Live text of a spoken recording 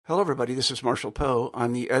Hello, everybody. This is Marshall Poe.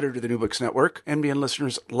 I'm the editor of the New Books Network. NBN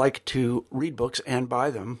listeners like to read books and buy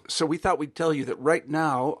them. So we thought we'd tell you that right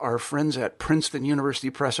now, our friends at Princeton University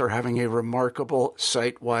Press are having a remarkable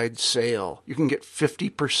site-wide sale. You can get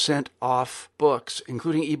 50% off books,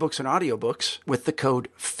 including ebooks and audiobooks, with the code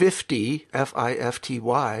 50,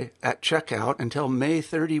 F-I-F-T-Y, at checkout until May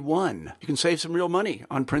 31. You can save some real money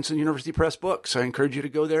on Princeton University Press books. I encourage you to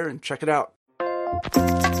go there and check it out.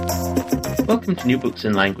 Welcome to New Books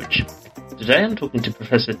in Language. Today I'm talking to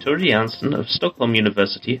Professor Tore Jansson of Stockholm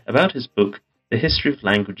University about his book, The History of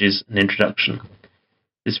Languages, An Introduction.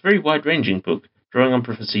 This very wide-ranging book, drawing on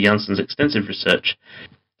Professor Jansson's extensive research,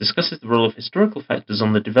 discusses the role of historical factors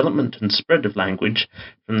on the development and spread of language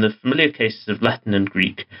from the familiar cases of Latin and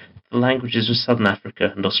Greek to the languages of Southern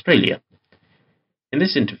Africa and Australia. In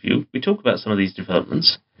this interview, we talk about some of these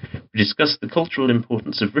developments. We discuss the cultural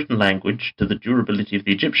importance of written language to the durability of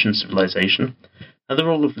the Egyptian civilization and the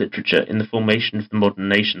role of literature in the formation of the modern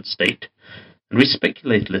nation-state. And we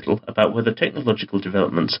speculate a little about whether technological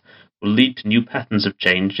developments will lead to new patterns of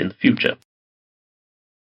change in the future.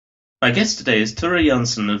 My guest today is Tore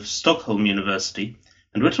Jansson of Stockholm University,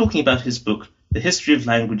 and we're talking about his book, The History of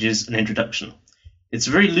Languages, An Introduction. It's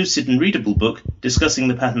a very lucid and readable book discussing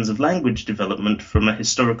the patterns of language development from a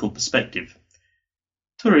historical perspective.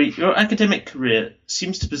 Tore, your academic career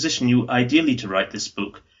seems to position you ideally to write this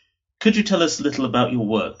book. Could you tell us a little about your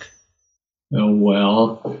work?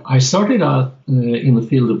 Well, I started out in the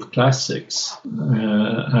field of classics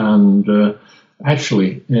and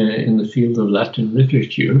actually in the field of Latin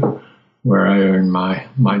literature, where I earned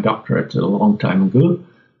my doctorate a long time ago.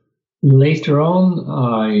 Later on,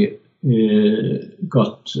 I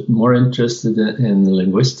got more interested in the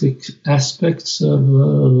linguistic aspects of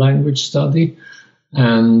language study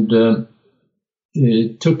and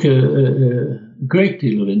took a great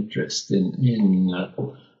deal of interest in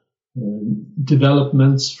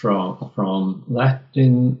developments from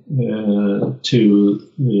Latin to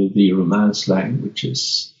the Romance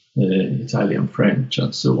languages, Italian, French,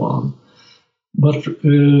 and so on. But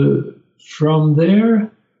from there,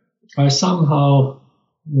 I somehow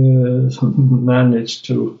managed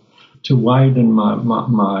to widen my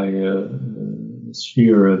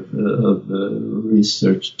sphere of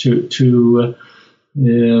research to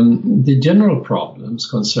the general problems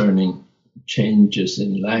concerning changes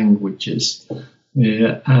in languages,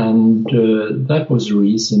 and that was the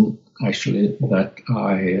reason actually that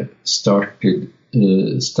I started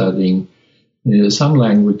studying some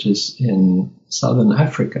languages in Southern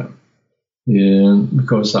Africa,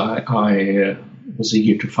 because I was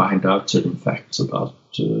eager to find out certain facts about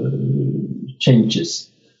changes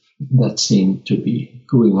that seemed to be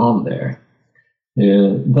going on there.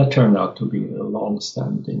 That turned out to be a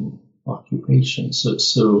long-standing occupation.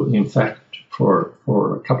 So in fact, for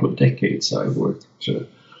a couple of decades, I worked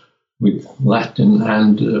with Latin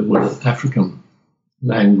and with African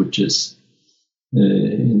languages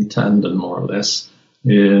in tandem, more or less,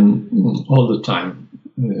 all the time,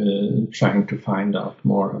 trying to find out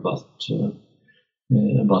more about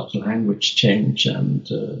language change and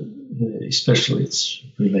especially its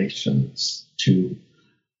relations to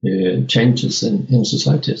changes in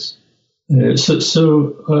societies. That's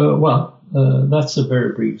a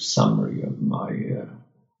very brief summary of my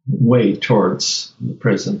way towards the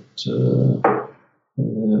present,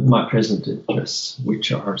 my present interests,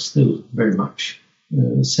 which are still very much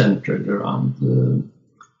centered around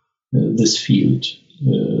this field,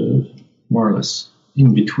 more or less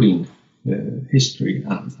in between history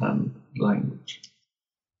and language.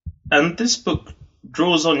 And this book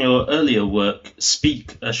draws on your earlier work,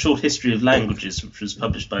 Speak, A Short History of Languages, which was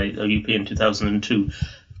published by OUP in 2002.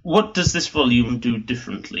 What does this volume do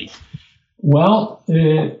differently? Well,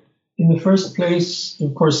 in the first place,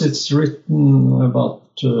 of course, it's written about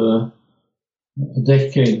a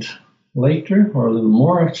decade later, or a little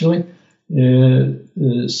more actually.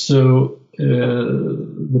 So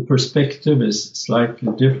the perspective is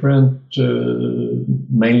slightly different,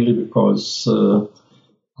 mainly because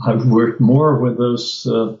I've worked more with those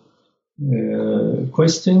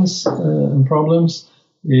questions and problems.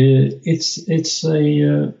 It's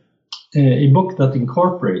a book that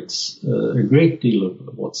incorporates a great deal of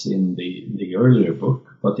what's in the earlier book,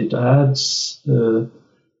 but it adds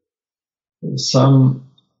some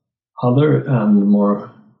other and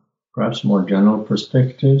perhaps more general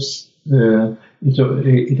perspectives.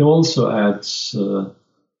 It also adds a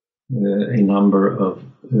number of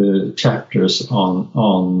chapters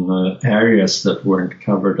on areas that weren't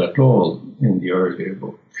covered at all in the earlier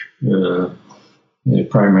book.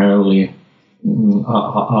 Primarily,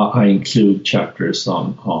 I include chapters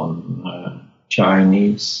on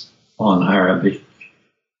Chinese, on Arabic,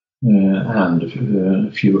 and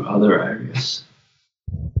a few other areas.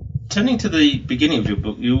 Turning to the beginning of your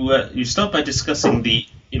book, you start by discussing the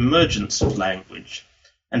emergence of language.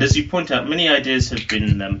 And as you point out, many ideas have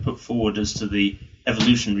been put forward as to the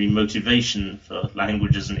evolutionary motivation for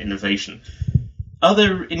language as an innovation. Are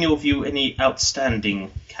there, in your view, any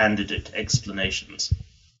outstanding candidate explanations?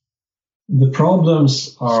 The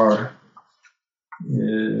problems are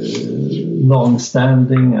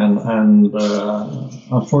long-standing, and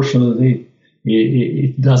unfortunately,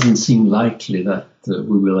 it doesn't seem likely that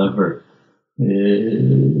we will ever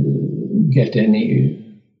get any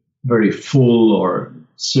very full or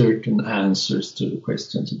certain answers to the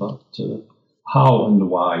questions about how and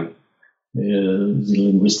why the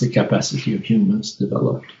linguistic capacity of humans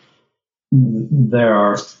developed. There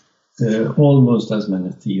are almost as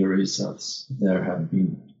many theories as there have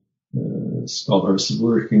been scholars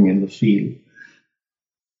working in the field.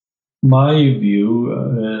 My view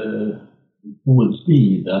would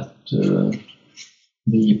be that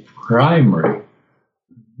the primary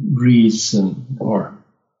reason or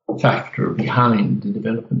factor behind the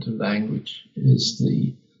development of language is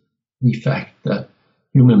the fact that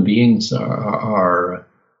human beings are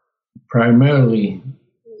primarily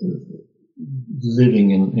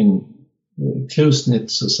living in close-knit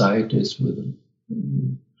societies with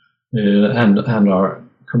and are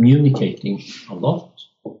communicating a lot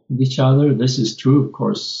with each other. This is true, of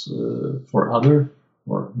course,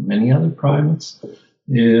 for many other primates,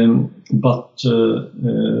 but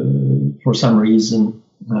for some reason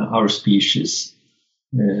our species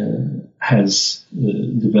has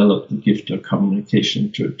developed the gift of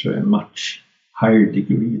communication to a much higher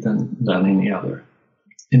degree than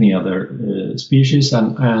any other species,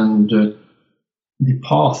 and the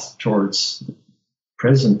path towards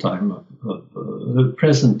present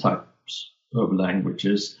types of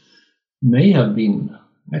languages may have been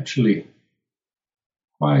actually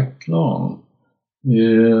quite long.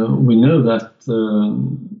 We know that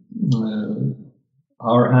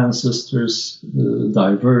our ancestors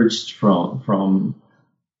diverged from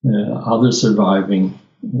other surviving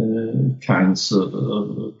kinds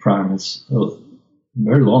of primates a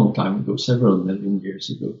very long time ago, several million years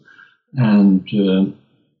ago. And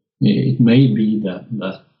it may be that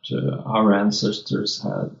our ancestors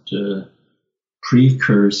had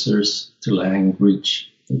precursors to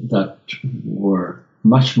language that were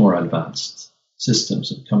much more advanced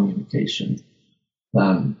systems of communication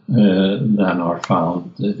than are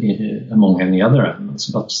found among any other animals,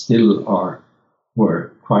 but still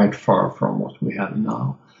were quite far from what we have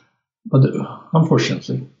now. But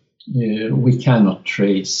unfortunately, we cannot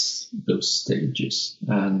trace those stages,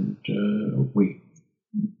 and we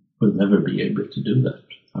will never be able to do that,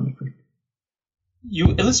 I'm afraid.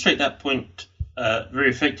 You illustrate that point very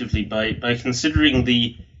effectively by considering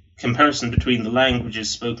the comparison between the languages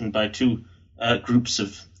spoken by two groups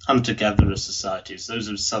of hunter-gatherer societies, those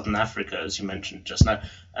of southern Africa, as you mentioned just now,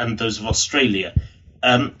 and those of Australia.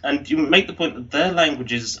 And you make the point that their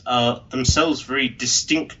languages are themselves very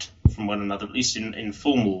distinct from one another, at least in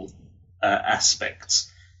formal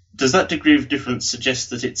aspects. Does that degree of difference suggest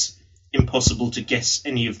that it's impossible to guess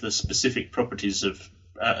any of the specific properties of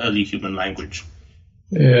early human language?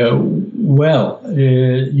 Human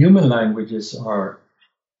languages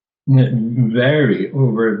vary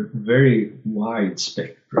over a very wide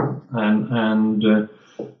spectrum, and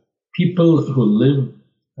people who live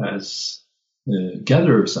as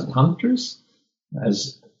gatherers and hunters,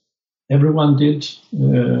 as everyone did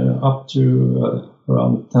up to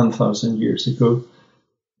around 10,000 years ago,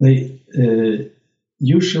 they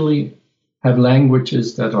usually have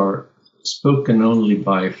languages that are spoken only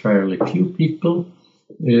by fairly few people.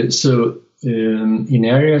 So in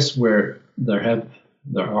areas where there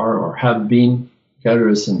are or have been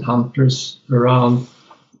gatherers and hunters around,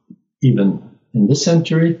 even in this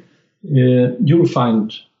century, you'll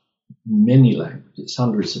find many languages,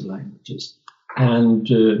 hundreds of languages. And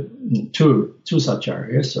two such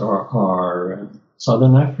areas are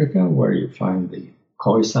southern Africa, where you find the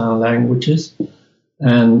Khoisan languages,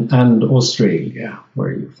 and Australia,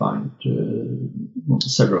 where you find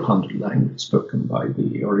several hundred languages spoken by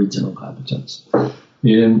the original inhabitants.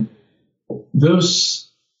 Those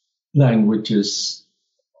languages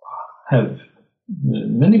have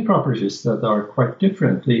many properties that are quite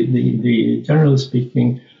different. The generally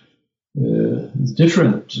speaking,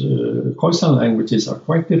 different Khoisan languages are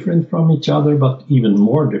quite different from each other, but even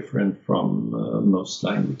more different from most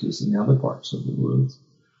languages in other parts of the world.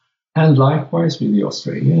 And likewise with the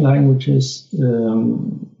Australian languages,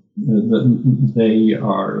 they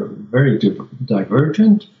are very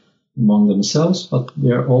divergent, among themselves, but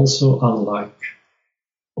they're also unlike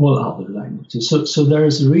all other languages. So there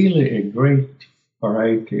is really a great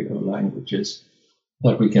variety of languages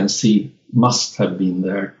that we can see must have been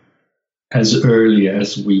there as early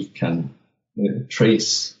as we can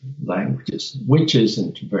trace languages, which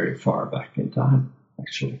isn't very far back in time,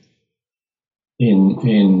 actually.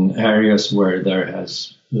 In areas where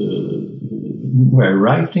where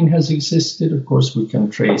writing has existed, of course, we can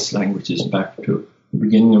trace languages back to the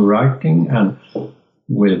beginning of writing, and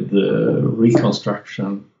with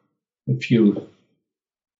reconstruction a few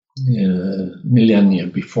millennia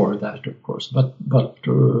before that, of course. But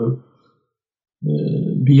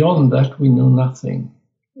beyond that, we know nothing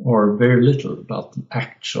or very little about the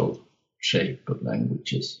actual shape of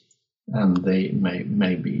languages, and they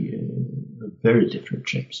may be very different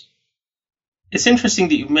shapes. It's interesting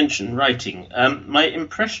that you mentioned writing. My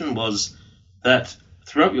impression was that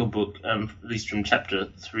throughout your book, at least from chapter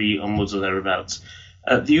 3 onwards or thereabouts,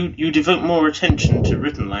 you devote more attention to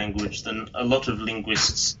written language than a lot of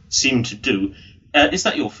linguists seem to do. Is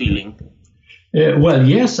that your feeling? Well,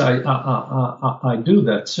 yes, I do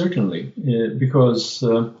that, certainly, because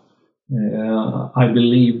I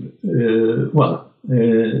believe,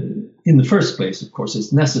 in the first place, of course,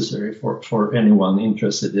 it's necessary for anyone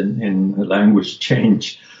interested in language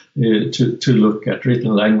change to look at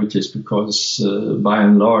written languages, because by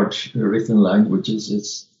and large, written languages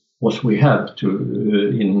is what we have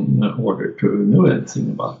in order to know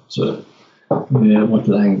anything about what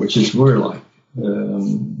languages were like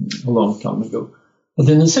a long time ago. But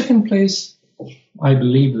in the second place, I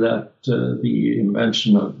believe that the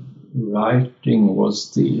invention of writing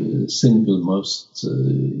was the single most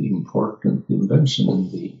important invention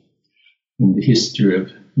in the history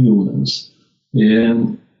of humans.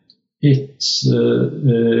 It's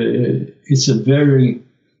a very,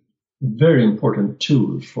 very important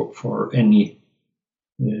tool for any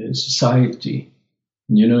society.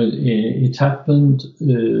 You know, it happened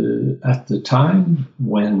at the time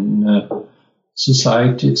when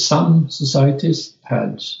some societies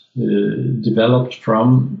had developed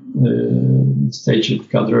from the stage of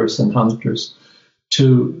gatherers and hunters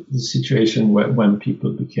to the situation when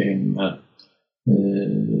people became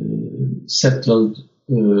settled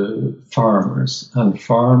farmers, and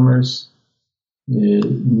farmers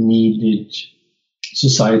needed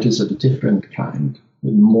societies of a different kind,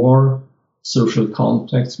 with more social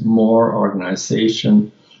context, more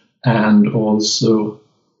organization, and also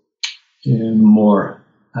more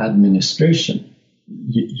administration.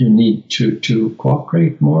 You need to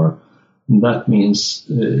cooperate more, and that means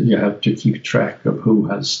you have to keep track of who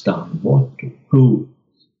has done what, who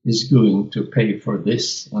is going to pay for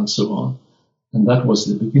this, and so on. And that was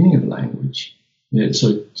the beginning of language.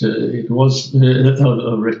 So it was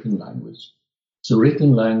a written language. So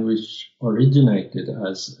written language originated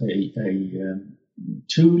as a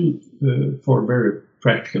tool for very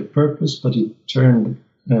practical purpose, but it turned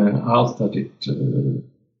out that it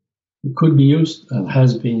could be used and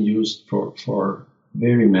has been used for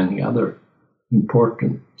very many other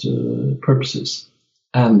important purposes,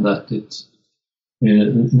 and that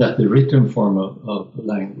that the written form of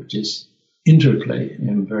languages interplay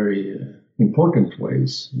in very important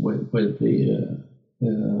ways with the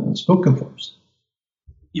spoken forms.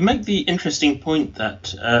 You make the interesting point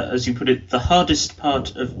that, as you put it, the hardest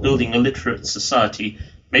part of building a literate society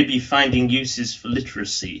may be finding uses for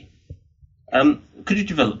literacy. Could you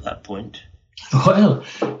develop that point? Well,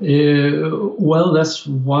 that's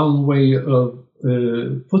one way of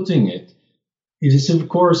putting it. It is, of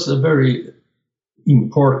course, a very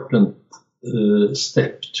important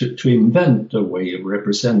step to invent a way of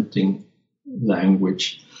representing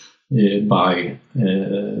language by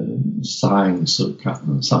signs of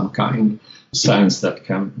some kind, signs that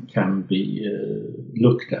can be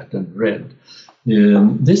looked at and read.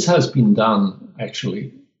 This has been done,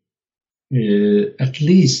 actually, at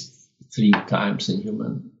least 3 times in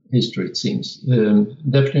human history, it seems.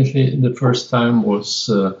 Definitely the first time was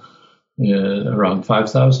around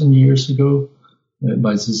 5,000 years ago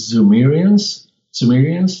by the Sumerians.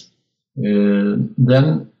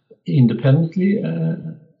 Then independently,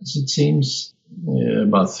 as it seems,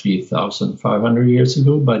 about 3,500 years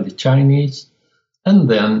ago by the Chinese, and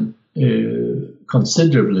then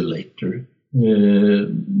considerably later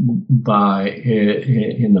by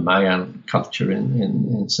in the Mayan culture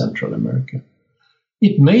in Central America.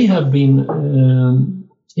 It may have been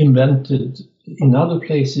invented in other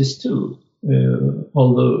places too,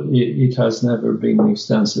 although it has never been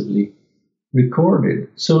extensively recorded.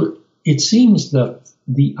 So it seems that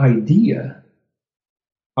the idea,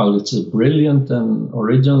 while it's a brilliant and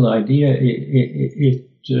original idea,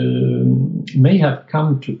 it may have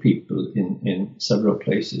come to people in several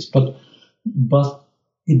places, but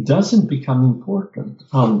it doesn't become important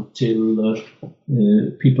until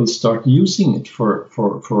people start using it for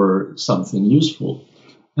something useful.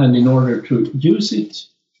 And in order to use it,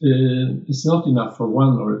 it's not enough for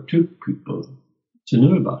one or two people to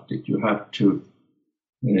know about it. You have to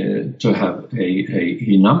have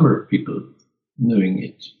a number of people knowing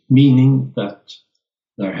it, meaning that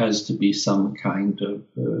there has to be some kind of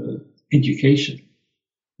education.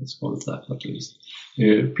 Let's call it that, at least.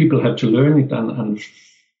 People have to learn it, and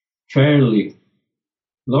fairly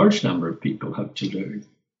large number of people have to learn.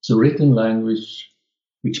 So written language,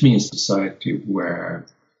 which means society where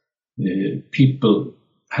people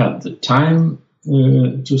have the time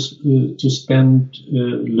to spend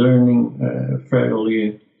learning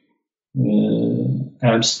fairly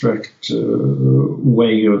abstract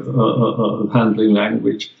way of handling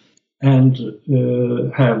language, and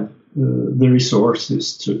have the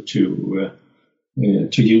resources to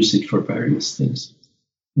use it for various things.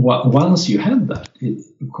 Once you have that,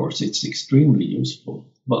 of course, it's extremely useful,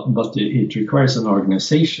 but it requires an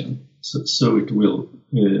organization, so it will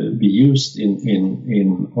be used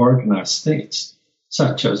in organized states,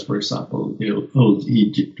 such as, for example, the old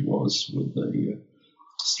Egypt was, with a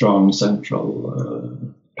strong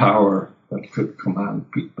central power that could command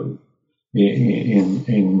people in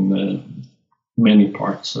many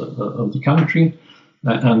parts of the country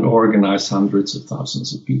and organize hundreds of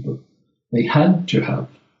thousands of people. They had to have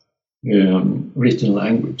written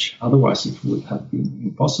language, otherwise it would have been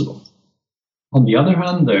impossible. On the other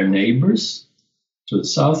hand, their neighbors to the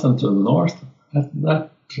south and to the north at that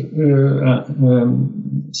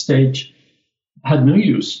stage had no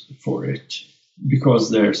use for it, because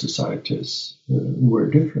their societies were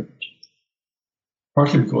different.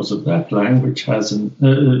 Partly because of that,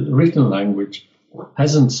 written language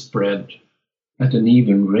hasn't spread at an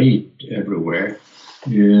even rate everywhere.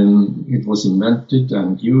 It was invented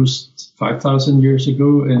and used 5,000 years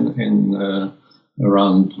ago in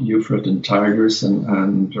around Euphrates and Tigris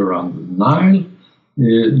and around the Nile,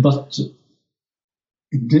 but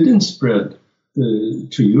it didn't spread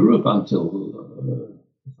to Europe until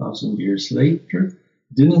 1,000 years later. It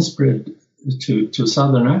didn't spread to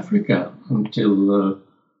Southern Africa until,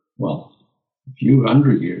 a few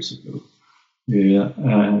hundred years ago.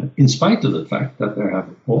 In spite of the fact that there have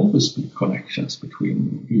always been connections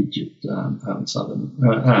between Egypt and southern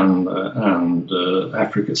and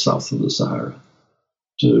Africa south of the Sahara.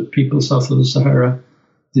 The people south of the Sahara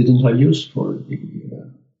didn't have use for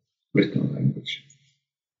the written language.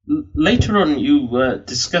 Later on, you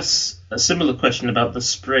discuss a similar question about the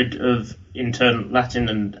spread of, in turn, Latin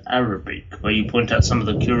and Arabic, where you point out some of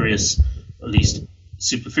the curious, at least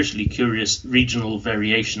superficially curious, regional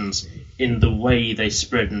variations in the way they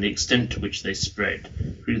spread and the extent to which they spread.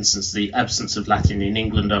 For instance, the absence of Latin in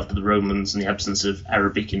England after the Romans and the absence of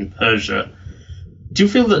Arabic in Persia. Do you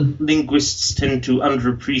feel that linguists tend to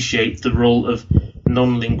underappreciate the role of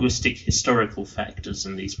non-linguistic historical factors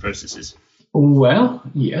in these processes? Well,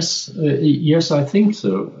 yes. Yes, I think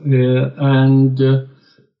so. And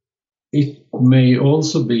it may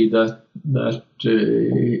also be that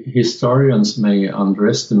historians may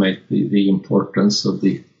underestimate the importance of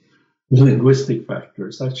the linguistic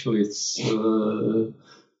factors. Actually, it's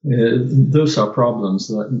those are problems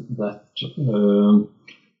that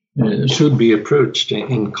should be approached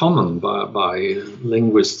in common by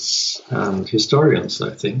linguists and historians, I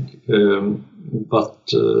think.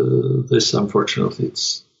 But this, unfortunately,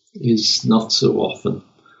 is not so often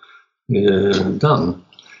done.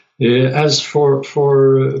 As for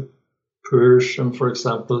Persian, for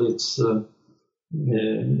example, it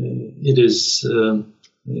is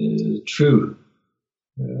true,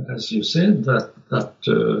 as you said, that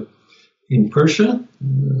in Persia,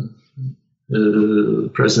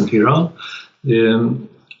 present Iran,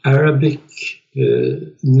 Arabic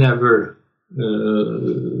never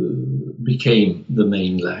became the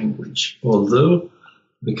main language, although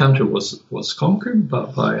the country was conquered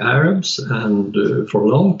by Arabs, and for a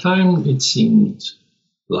long time it seemed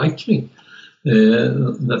likely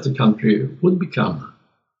that the country would become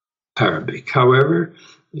Arabic. However,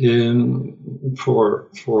 for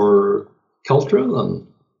cultural and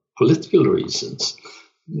political reasons,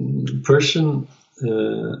 Persian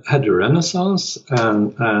had a renaissance,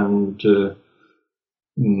 and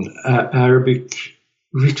Arabic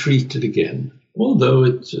retreated again. Although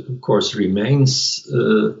it, of course, remains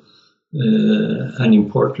an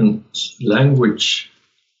important language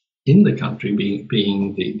in the country,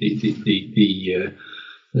 being the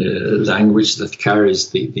language that carries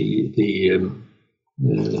the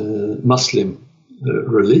Muslim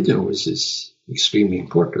religion, which is extremely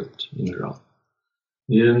important in Iran.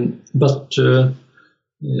 But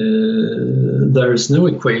there is no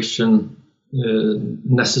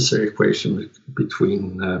necessary equation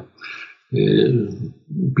between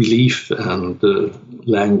belief and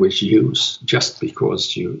language use. Just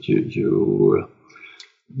because you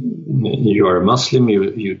are a Muslim,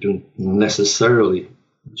 you don't necessarily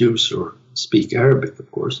use or speak Arabic, of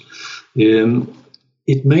course.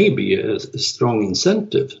 It may be a strong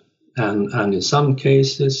incentive, and in some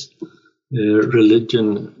cases,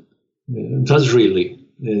 religion does really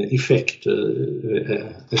affect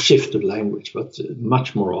a shift of language, but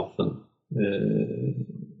much more often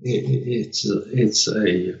it's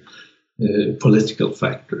a political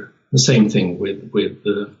factor. The same thing with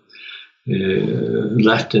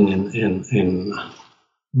Latin in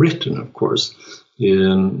Britain, of course. The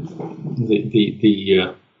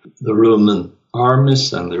Roman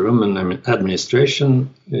armies and the Roman administration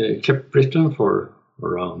kept Britain for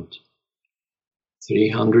around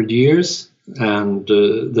 300 years, and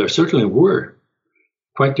there certainly were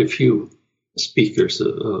quite a few speakers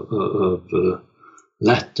of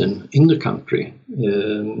Latin in the country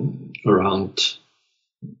around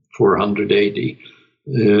 400 AD.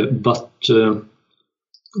 But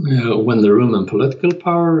when the Roman political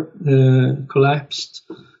power collapsed,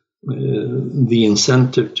 the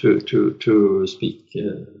incentive to speak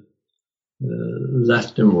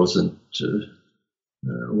Latin wasn't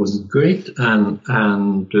great, and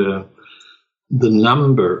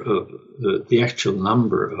the actual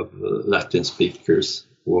number of Latin speakers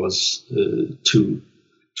was too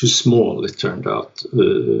small. It turned out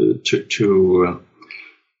to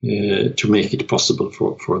make it possible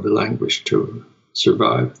for the language to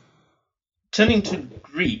survive. Turning to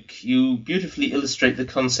Greek, you beautifully illustrate the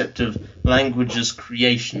concept of language as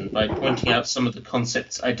creation by pointing out some of the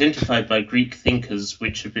concepts identified by Greek thinkers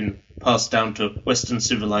which have been passed down to Western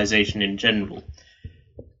civilization in general.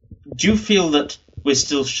 Do you feel that we're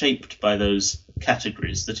still shaped by those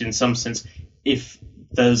categories, that in some sense, if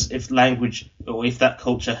language or if that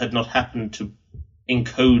culture had not happened to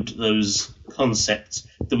encode those concepts,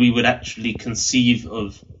 that we would actually conceive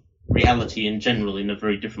of reality in general in a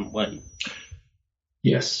very different way?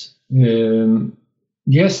 Yes.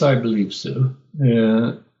 Yes, I believe so.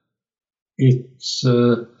 It's,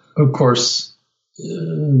 of course,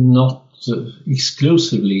 not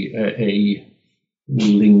exclusively a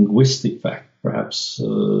linguistic fact. Perhaps,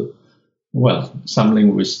 some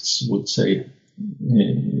linguists would say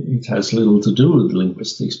it has little to do with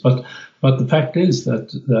linguistics, but the fact is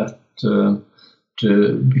that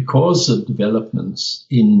because of developments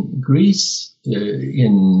in Greece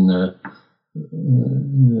in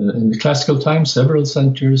the classical time, several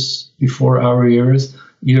centuries before our era,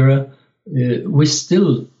 we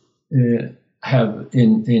still have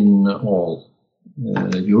in all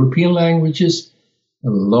European languages a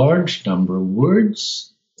large number of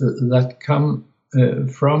words that come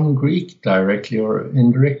from Greek directly or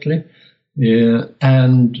indirectly,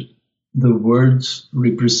 and the words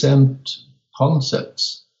represent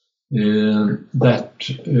concepts that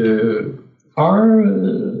are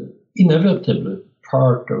inevitably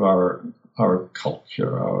part of our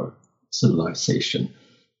culture, our civilization.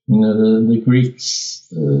 The Greeks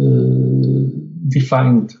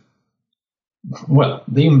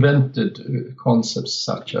they invented concepts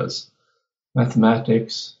such as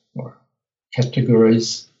mathematics or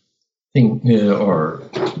categories, or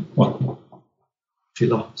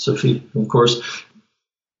philosophy, of course.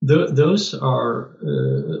 Those are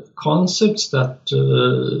concepts that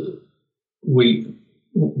we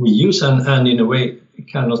use and in a way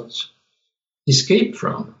cannot escape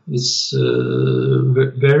from. It's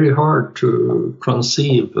very hard to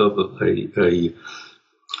conceive of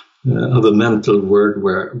a mental world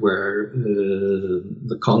where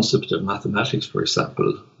the concept of mathematics, for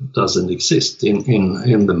example, doesn't exist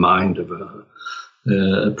in the mind of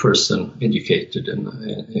a person educated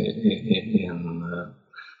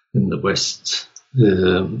in the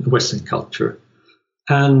Western culture.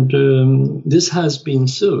 And this has been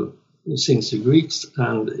so since the Greeks,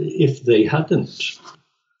 and if they hadn't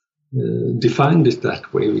defined it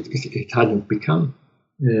that way, it hadn't become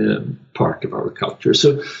part of our culture.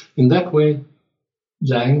 So in that way,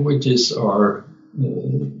 languages are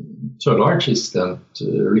to a large extent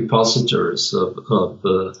repositories of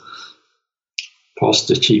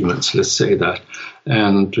past achievements, let's say that.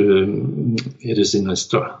 And it is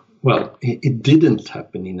it didn't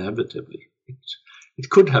happen inevitably. It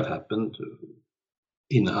could have happened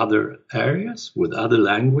in other areas with other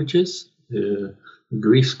languages.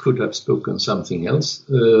 Greece could have spoken something else,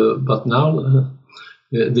 but now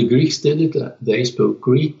The Greeks did it. They spoke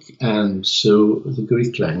Greek, and so the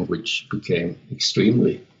Greek language became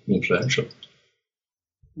extremely influential.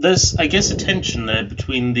 There's, I guess, a tension there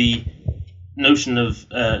between the notion of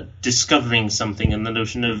discovering something and the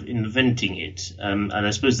notion of inventing it. And I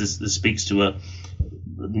suppose this speaks to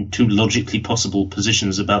two logically possible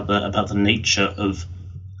positions about the nature of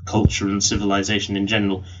culture and civilization in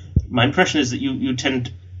general. My impression is that you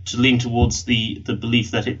tend to lean towards the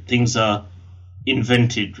belief that things are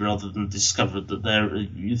invented rather than discovered. That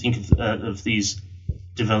you think of these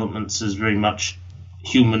developments as very much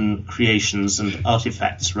human creations and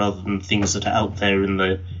artifacts rather than things that are out there in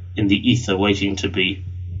the ether waiting to be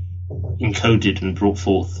encoded and brought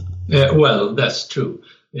forth. Well, that's true.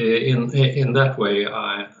 In that way,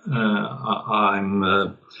 I'm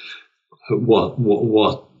what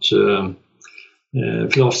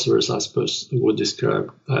philosophers, I suppose, would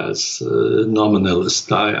describe as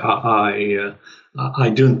nominalist. I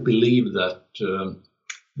don't believe that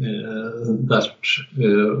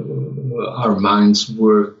our minds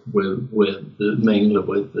work mainly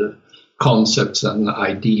with the concepts and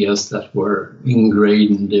ideas that were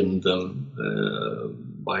ingrained in them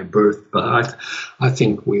by birth. But I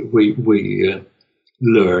think we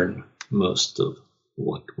learn most of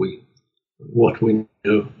what we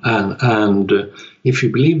know, and if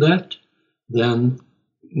you believe that, then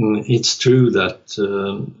it's true that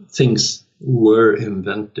things were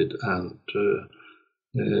invented and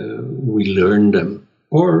we learn them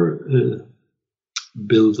or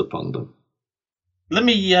build upon them. Let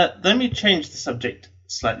me change the subject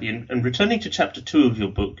slightly, and returning to chapter 2 of your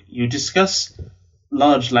book, you discuss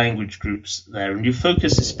large language groups there, and you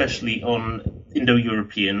focus especially on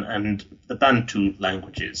Indo-European and the Bantu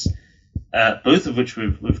languages, both of which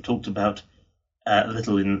we've talked about a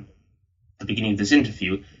little in the beginning of this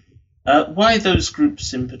interview. Why those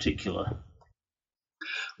groups in particular?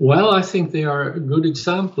 Well, I think they are good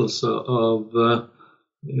examples of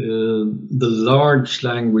the large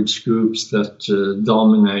language groups that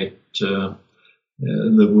dominate the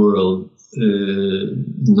world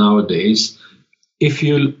nowadays. If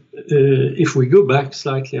we go back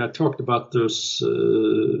slightly, I talked about those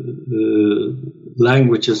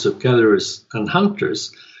languages of gatherers and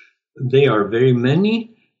hunters. They are very many.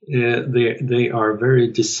 They are very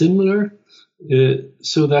dissimilar,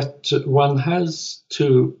 so that one has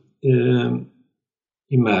to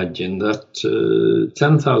imagine that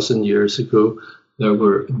 10,000 years ago there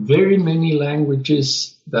were very many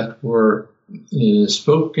languages that were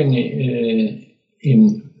spoken in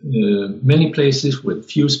many places with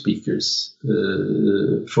few speakers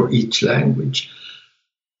for each language.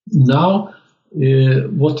 Now,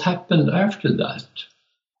 what happened after that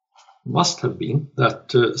must have been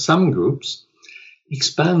that some groups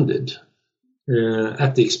expanded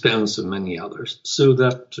at the expense of many others, so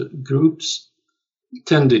that groups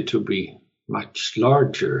tended to be much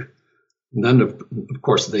larger. And then, of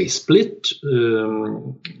course, they split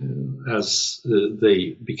as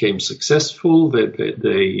they became successful.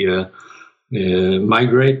 They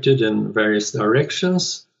migrated in various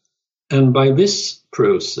directions. And by this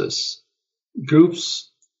process, groups,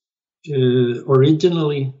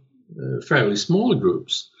 originally fairly small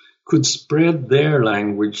groups, could spread their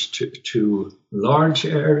language to large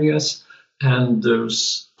areas, and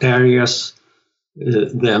those areas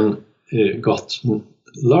then got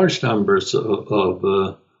large numbers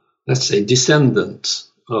of let's say, descendants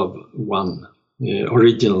of one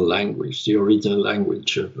original language, the original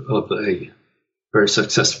language of a very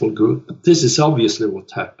successful group. This is obviously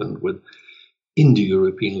what happened with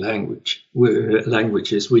Indo-European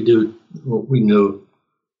languages. We know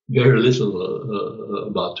very little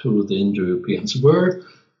about who the Indo-Europeans were,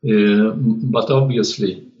 but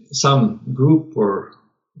obviously some group or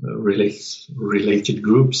related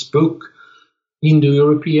group spoke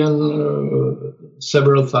Indo-European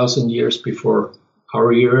several thousand years before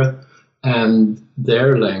our era, and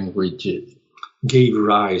their language gave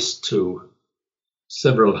rise to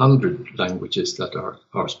several hundred languages that are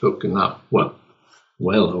spoken now.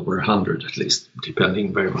 Well over 100 at least,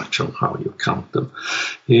 depending very much on how you count them.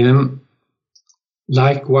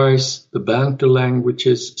 Likewise, the Bantu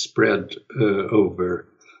languages spread over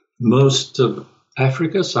most of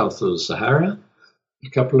Africa, south of the Sahara,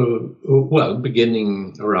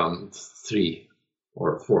 beginning around 3,000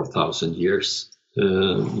 or 4,000 years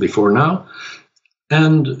before now.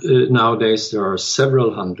 And nowadays there are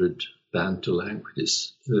several hundred Bantu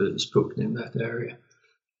languages spoken in that area.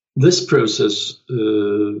 This process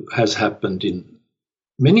has happened in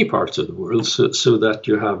many parts of the world, so that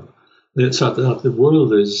the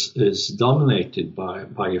world is dominated by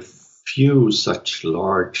a few such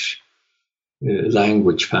large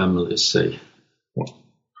language families, say,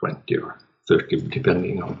 20 or 30,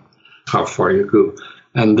 depending on how far you go.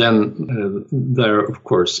 And then there, of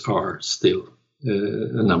course, are still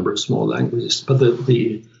a number of small languages. But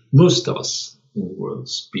the most of us in the world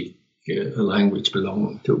speak a language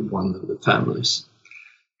belonging to one of the families.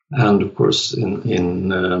 And, of course,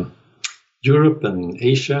 in Europe and in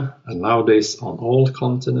Asia, and nowadays on all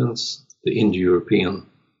continents, the Indo-European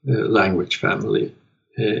language family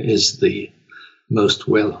is the most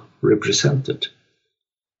well represented.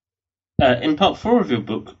 In part 4 of your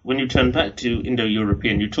book, when you turn back to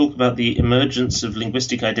Indo-European, you talk about the emergence of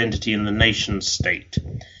linguistic identity in the nation-state.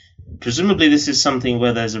 Presumably this is something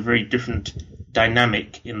where there's a very different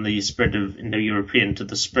dynamic in the spread of Indo-European to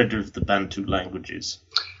the spread of the Bantu languages.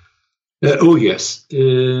 Oh, yes.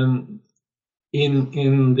 In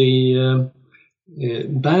the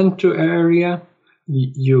Bantu area,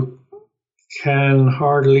 you can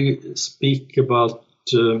hardly speak about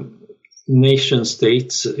nation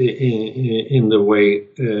states in the way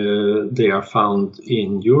they are found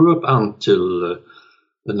in Europe until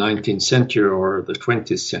the 19th century or the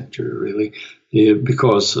 20th century, really,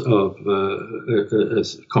 because of a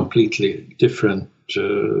completely different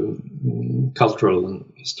cultural and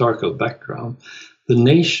historical background. The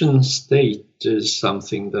nation state is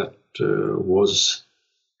something that was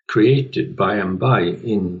created by and by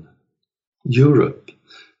in Europe.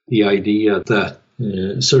 The idea that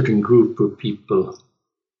a certain group of people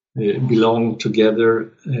belong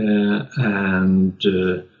together and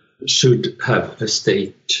should have a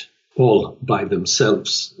state all by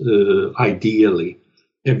themselves, ideally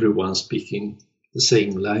everyone speaking the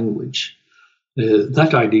same language.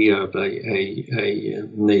 That idea of a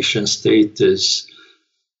nation state is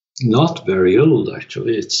not very old,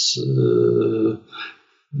 actually. It's the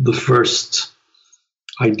first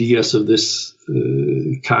ideas of this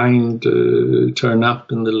kind turn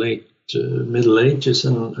up in the late Middle Ages,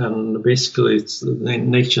 and basically it's the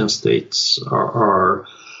nation states are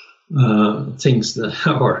things that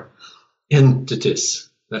are entities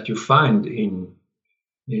that you find in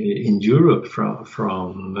Europe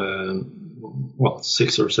from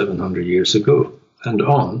 600 or 700 years ago and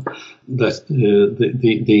on. That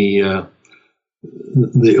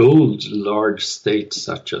the old large states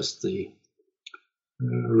such as the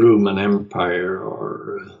Roman Empire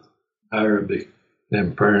or Arabic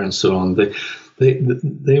Empire and so on,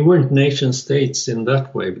 they weren't nation states in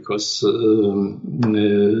that way, because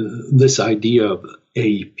this idea of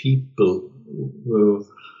a people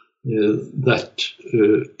that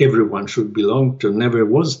everyone should belong to never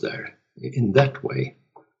was there in that way.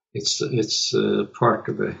 It's part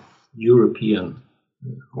of a European,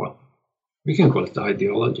 well, we can call it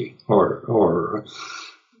ideology or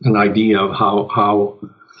an idea of how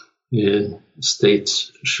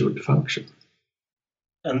states should function.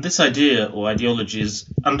 And this idea or ideology is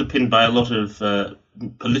underpinned by a lot of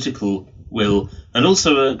political will and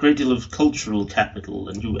also a great deal of cultural capital.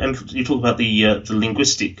 And you talk about the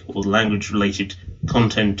linguistic or language-related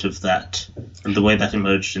content of that and the way that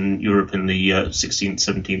emerged in Europe in the 16th,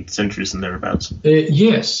 17th centuries and thereabouts.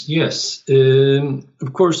 Yes.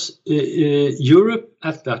 Of course, Europe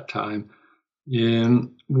at that time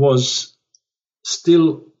was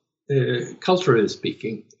still, culturally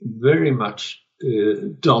speaking, very much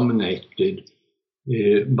dominated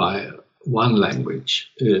by one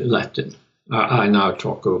language, Latin. I now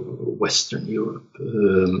talk of Western Europe,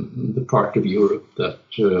 the part of Europe that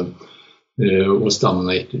was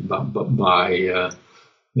dominated by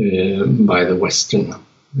the Western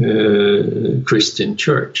Christian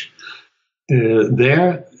Church.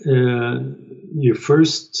 There, you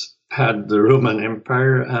first had the Roman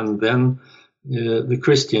Empire, and then the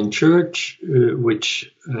Christian Church,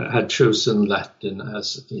 which had chosen Latin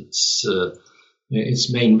as its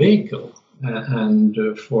main vehicle, and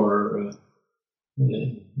for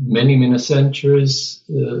many centuries,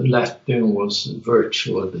 Latin was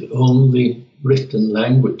virtually the only written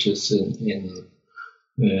languages in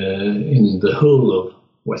the whole of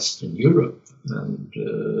Western Europe and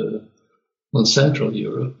on Central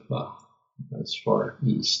Europe, as far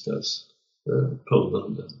east as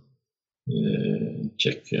Poland and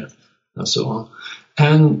Czechia and so on,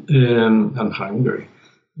 and Hungary,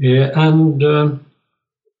 and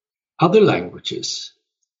other languages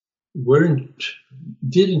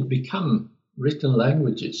didn't become written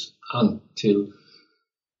languages until,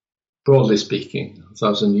 broadly speaking,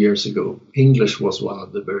 1,000 years ago. English was one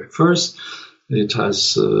of the very first. It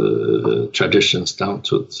has traditions down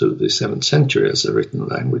to the 7th century as a written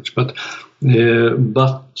language, but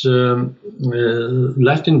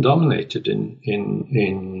Latin dominated in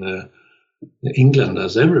England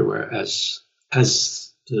as everywhere as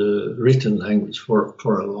as the written language for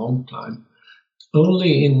a long time.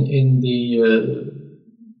 Only in the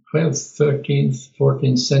 12th, 13th,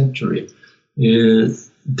 14th century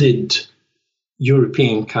did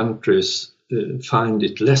European countries find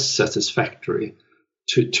it less satisfactory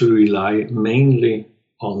to rely mainly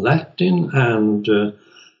on Latin, and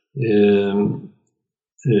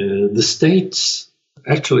the states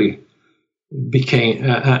actually became,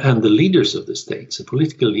 and the leaders of the states, the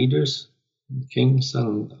political leaders, kings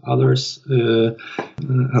and others, and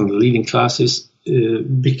the leading classes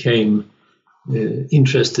became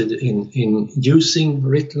interested in using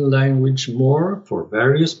written language more for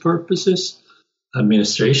various purposes,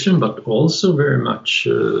 administration, but also very much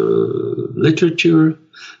literature,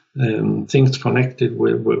 things connected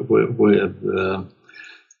with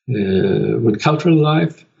cultural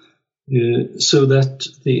life, so that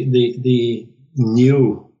the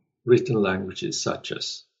new written languages such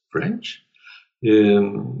as French,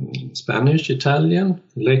 Spanish, Italian,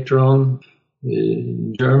 later on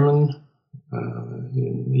German,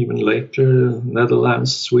 even later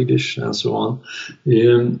Netherlands, Swedish, and so on,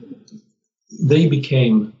 they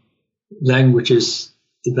became languages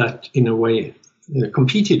that in a way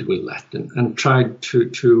competed with Latin and tried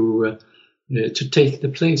to take the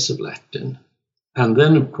place of Latin. And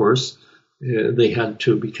then, of course, they had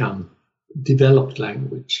to become developed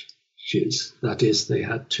languages. That is, they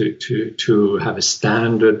had to have a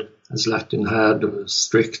standard, as Latin had, a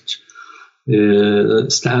strict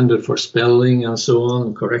standard for spelling and so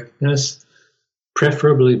on, correctness.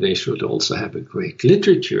 Preferably, they should also have a great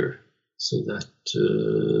literature, so that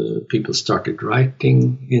people started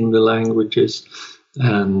writing in the languages.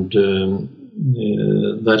 And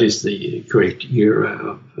that is the great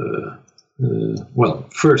era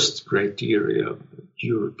of, first great era of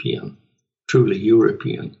truly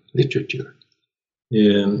European literature.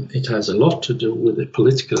 It has a lot to do with the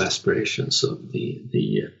political aspirations of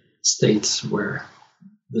the states where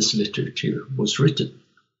this literature was written.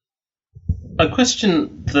 A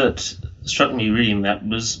question that struck me reading that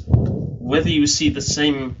was whether you see the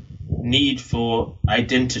same need for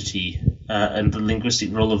identity and the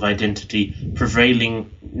linguistic role of identity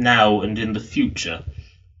prevailing now and in the future,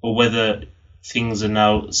 or whether things are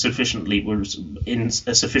now sufficiently in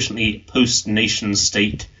a sufficiently post-nation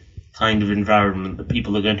state kind of environment that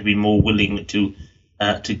people are going to be more willing to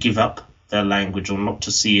give up their language, or not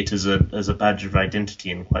to see it as a badge of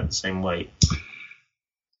identity in quite the same way.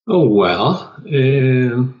 Oh, well,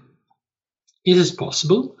 it is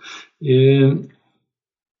possible.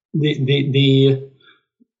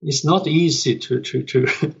 It's not easy to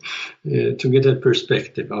get a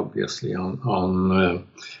perspective, obviously, on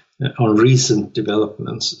recent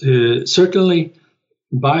developments. Certainly,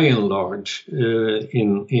 by and large,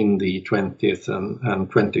 in the 20th and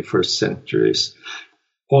 21st centuries,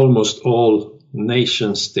 almost all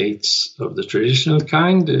nation states of the traditional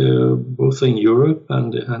kind, both in Europe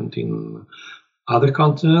and in other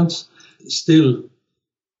continents, still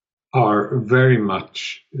are very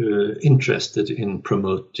much interested in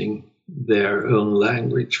promoting their own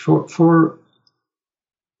language for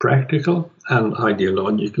practical and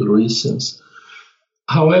ideological reasons.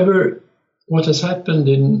 However, what has happened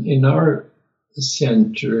in our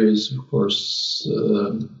century is, of course,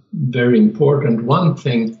 very important. One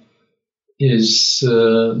thing is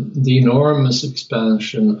the enormous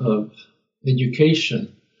expansion of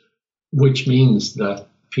education, which means that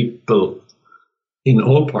people in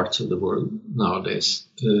all parts of the world nowadays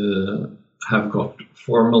have got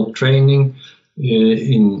formal training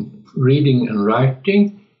in reading and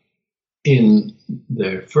writing in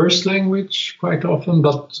their first language quite often,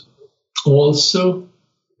 but also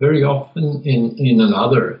very often in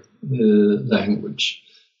another language.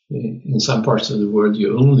 In some parts of the world,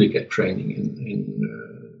 you only get training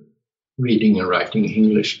in reading and writing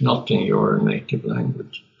English, not in your native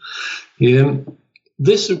language.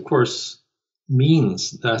 This, of course,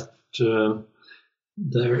 means that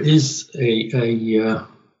there is a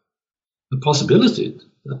possibility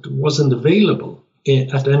that wasn't available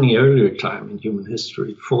at any earlier time in human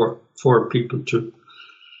history for people to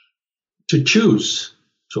choose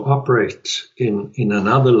to operate in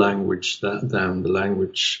another language than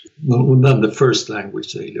the first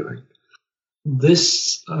language they learned.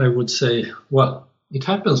 This, I would say, well, it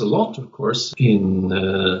happens a lot, of course, in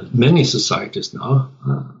many societies now.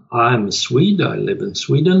 I'm a Swede. I live in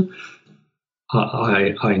Sweden.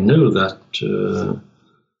 I know that,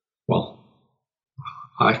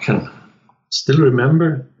 I can still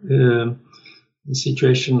remember the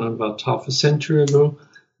situation about half a century ago.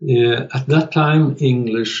 At that time,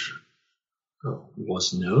 English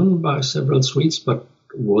was known by several Swedes, but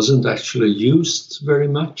wasn't actually used very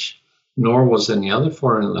much, nor was any other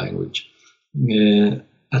foreign language.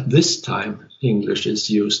 At this time, English is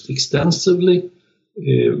used extensively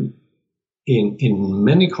in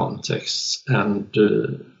many contexts, and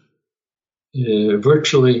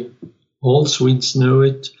virtually all Swedes know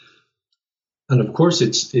it. And of course,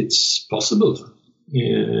 it's possible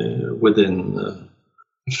within a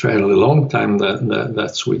fairly long time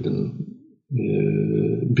that Sweden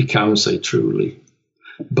becomes a truly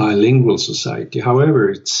bilingual society. However,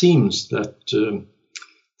 it seems that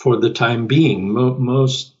for the time being,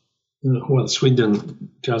 Sweden,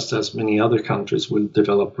 just as many other countries, will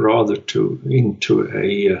develop rather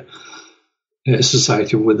into a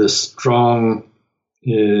society with a strong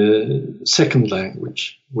second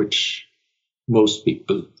language, which most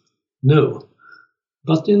people know.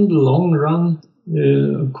 But in the long run,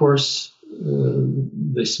 of course,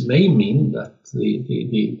 this may mean that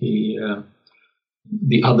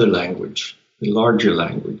the other language, the larger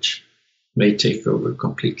language, may take over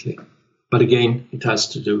completely. But again, it has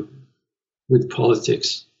to do with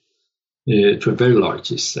politics to a very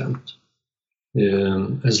large extent.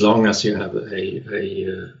 As long as you have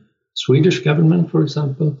a Swedish government, for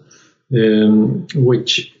example,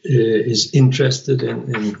 which is interested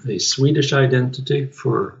in a Swedish identity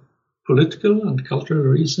for political and cultural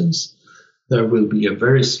reasons, there will be a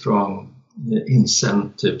very strong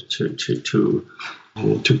incentive to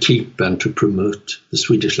keep and to promote the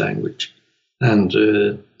Swedish language. And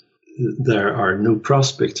there are no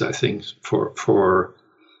prospects, I think, for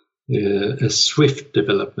a swift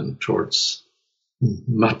development towards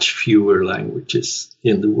much fewer languages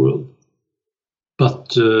in the world.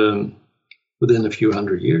 But within a few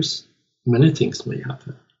hundred years, many things may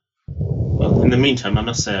happen. Well, in the meantime, I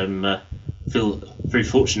must say I feel very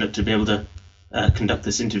fortunate to be able to conduct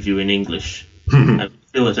this interview in English. I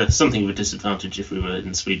feel it something of a disadvantage if we were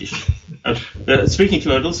in Swedish. Speaking to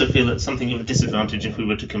you, I'd also feel it something of a disadvantage if we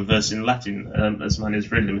were to converse in Latin, as mine is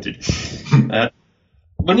very limited.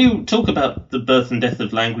 When you talk about the birth and death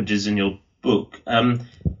of languages in your book,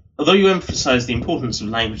 although you emphasize the importance of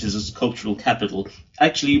languages as cultural capital,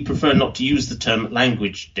 actually you prefer not to use the term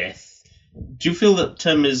language death. Do you feel that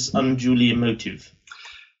term is unduly emotive?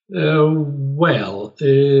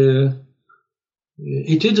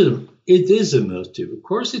 It is emotive. Of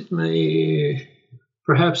course, it may,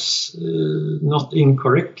 perhaps not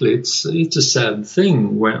incorrectly. It's a sad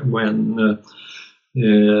thing when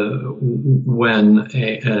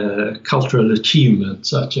a cultural achievement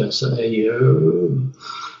such as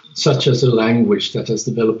a language that has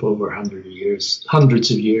developed over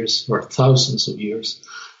hundreds of years, or thousands of years,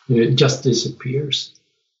 just disappears.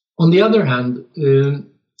 On the other hand,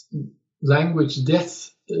 language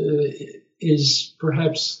death is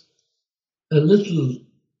perhaps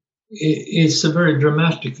it's a very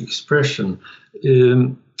dramatic expression.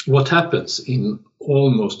 What happens in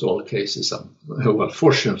almost all cases,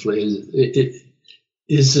 fortunately, it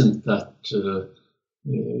isn't that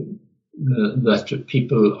that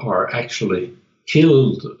people are actually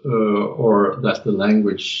killed or that the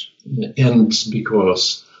language ends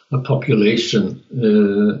because a population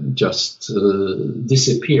just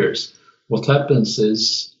disappears. What happens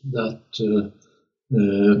is that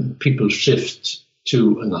people shift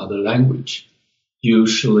to another language,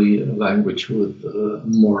 usually a language with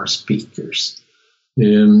more speakers.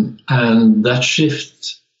 And that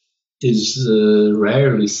shift is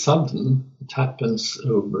rarely sudden. It happens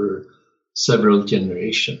over several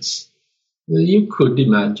generations. You could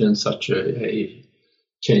imagine such a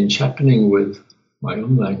change happening with my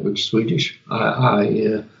own language, Swedish.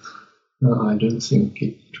 I don't think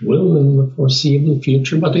it will in the foreseeable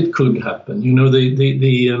future, but it could happen. You know,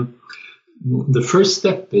 the first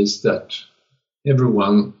step is that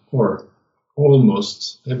everyone, or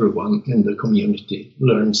almost everyone in the community,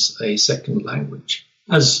 learns a second language,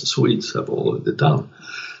 as Swedes have already done.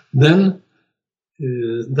 Then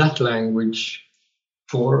that language,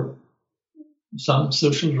 for some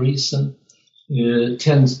social reason,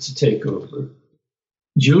 tends to take over.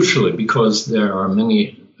 Usually because there are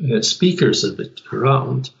many speakers of it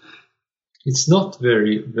around. It's not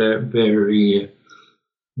very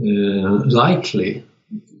likely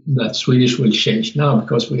that Swedish will change now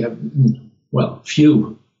because we have,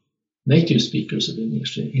 few native speakers of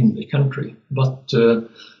English in the country. But of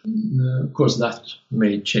course that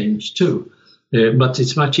may change too. But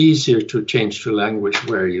it's much easier to change to language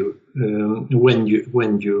where you, when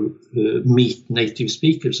you meet native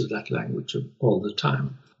speakers of that language all the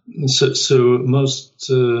time. So most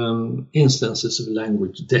instances of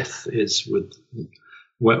language death is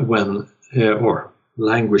or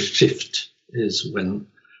language shift is when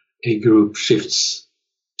a group shifts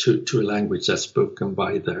to a language that's spoken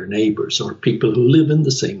by their neighbors or people who live in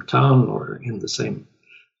the same town or in the same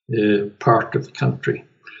part of the country.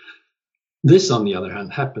 This, on the other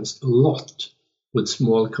hand, happens a lot with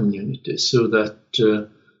small communities, so that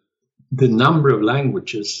the number of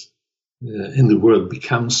languages in the world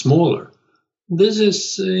becomes smaller. This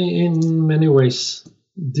is in many ways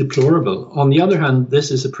deplorable. On the other hand,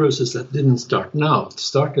 this is a process that didn't start now. It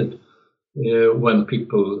started when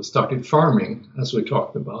people started farming, as we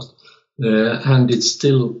talked about, and it's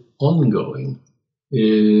still ongoing.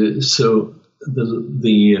 So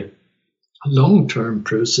the long-term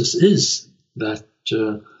process is that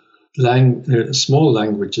small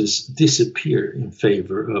languages disappear in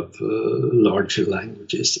favor of larger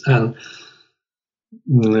languages. And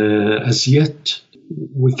as yet,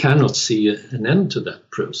 we cannot see an end to that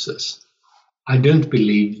process. I don't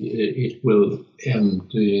believe it will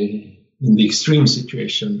end in the extreme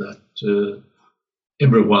situation that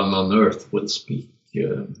everyone on Earth will speak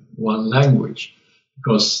one language,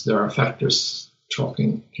 because there are factors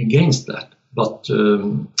talking against that. But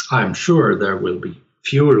I'm sure there will be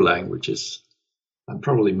fewer languages, and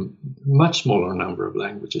probably much smaller number of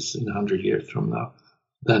languages in 100 years from now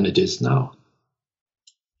than it is now.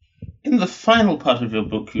 In the final part of your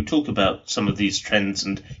book, you talk about some of these trends,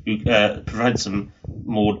 and you provide some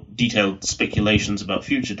more detailed speculations about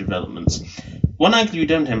future developments. One angle you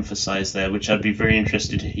don't emphasize there, which I'd be very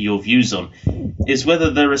interested to hear your views on, is whether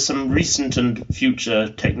there are some recent and future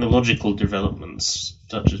technological developments,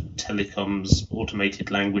 such as telecoms, automated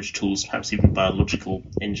language tools, perhaps even biological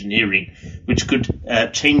engineering, which could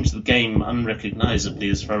change the game unrecognizably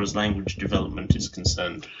as far as language development is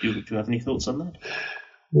concerned. Do you have any thoughts on that?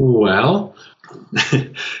 Well,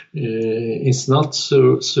 it's not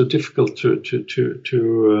so difficult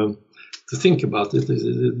to think about it.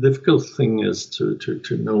 The difficult thing is to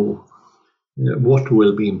know what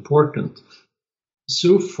will be important.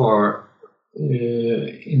 So far,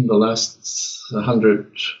 in the last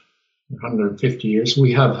 150 years,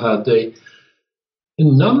 we have had a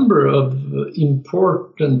number of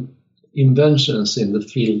important inventions in the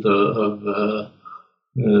field of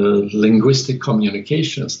linguistic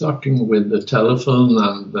communication, starting with the telephone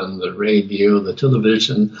and then the radio, the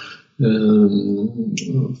television,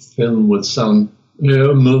 film with sound,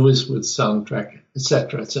 movies with soundtrack,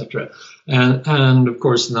 etc., etc. And of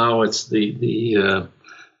course now it's the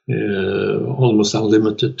almost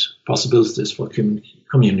unlimited possibilities for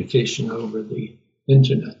communication over the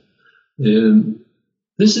internet.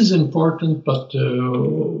 This is important, but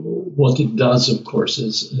what it does, of course,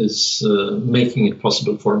 is making it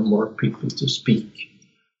possible for more people to speak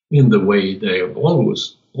in the way they have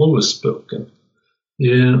always spoken.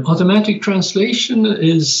 Automatic translation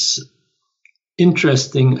is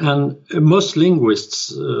interesting, and most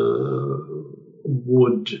linguists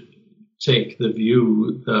would take the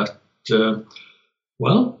view that,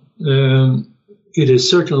 it is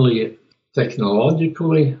certainly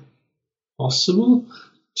technologically possible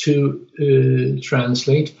to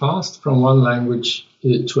translate fast from one language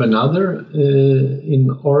to another in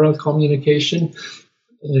oral communication.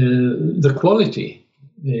 The quality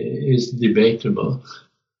is debatable.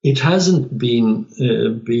 It hasn't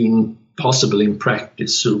been possible in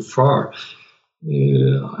practice so far.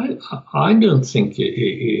 I don't think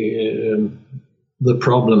the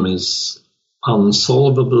problem is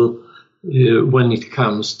unsolvable when it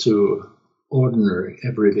comes to ordinary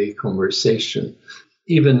everyday conversation.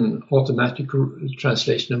 Even automatic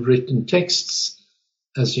translation of written texts,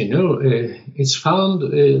 as you know, it's found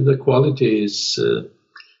the quality is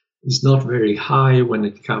not very high when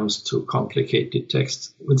it comes to complicated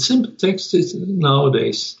text. With simple text, it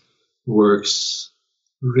nowadays works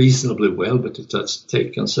reasonably well, but it has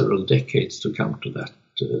taken several decades to come to that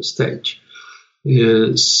stage.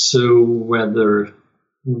 So whether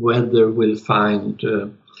we'll find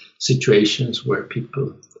situations where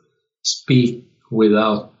people speak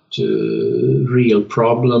without real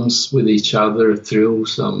problems with each other through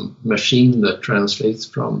some machine that translates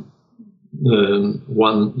from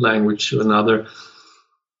one language to another,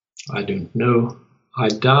 I don't know. I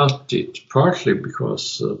doubt it, partly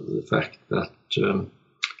because of the fact that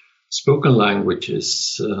spoken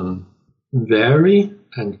languages vary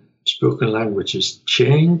and spoken languages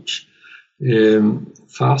change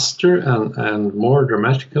faster and more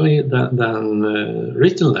dramatically than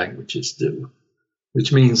written languages do,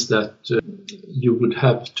 which means that you would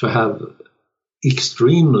have to have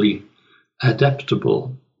extremely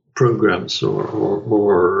adaptable programs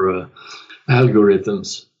or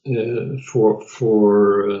algorithms for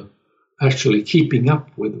actually keeping up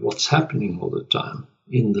with what's happening all the time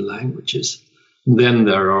in the languages. Then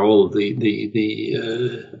there are all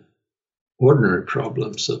the ordinary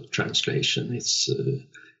problems of translation.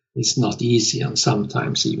 It's not easy and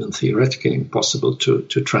sometimes even theoretically impossible to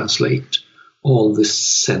translate all the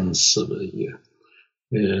sense of an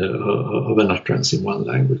utterance in one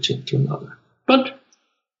language into another. But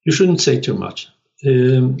you shouldn't say too much.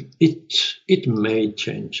 It may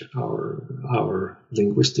change our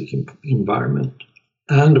linguistic environment.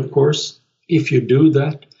 And of course, if you do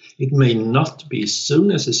that, it may not be so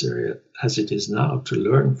necessary as it is now to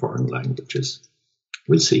learn foreign languages.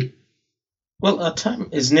 We'll see. Well, our time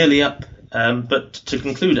is nearly up, but to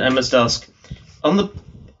conclude, I must ask, on the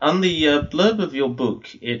blurb of your book,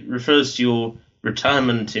 it refers to your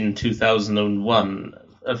retirement in 2001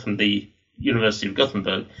 from the University of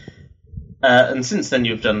Gothenburg, and since then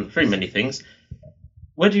you've done very many things.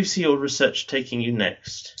 Where do you see your research taking you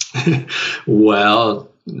next? Well,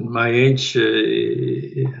 my age,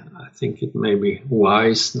 I think it may be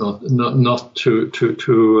wise not to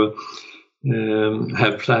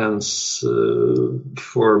have plans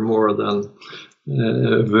for more than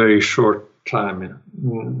a very short time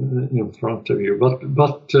in front of you.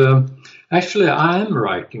 But actually, I am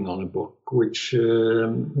writing on a book which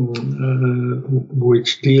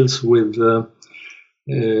deals with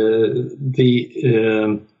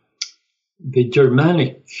the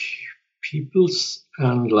Germanic peoples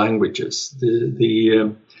and languages.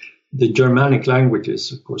 The Germanic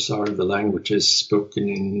languages, of course, are the languages spoken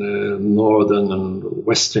in Northern and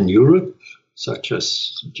Western Europe, such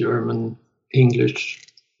as German, English,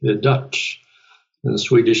 Dutch,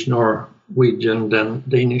 Swedish, Norwegian,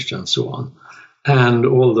 Danish, and so on. And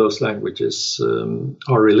all those languages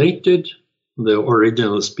are related. The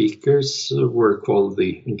original speakers were called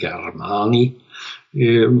the Germani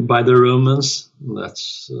by the Romans.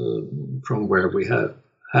 That's from where we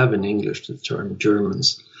have in English the term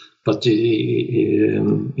Germans. But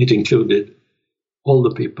it included all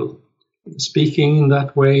the people speaking in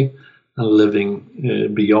that way and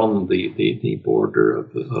living beyond the border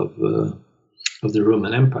of the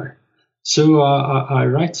Roman Empire. So I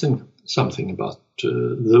write something about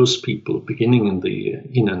those people beginning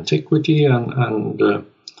in antiquity and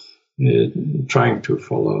trying to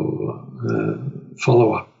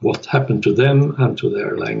follow up what happened to them and to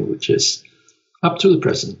their languages up to the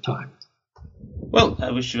present time. Well,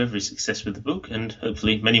 I wish you every success with the book and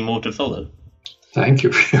hopefully many more to follow. Thank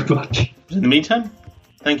you very much. In the meantime,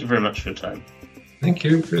 thank you very much for your time. Thank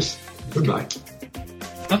you, Chris. Goodbye.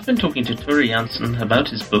 I've been talking to Tore Jansson about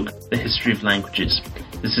his book, The History of Languages.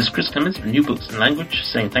 This is Chris Clements from New Books in Language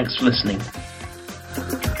saying thanks for listening.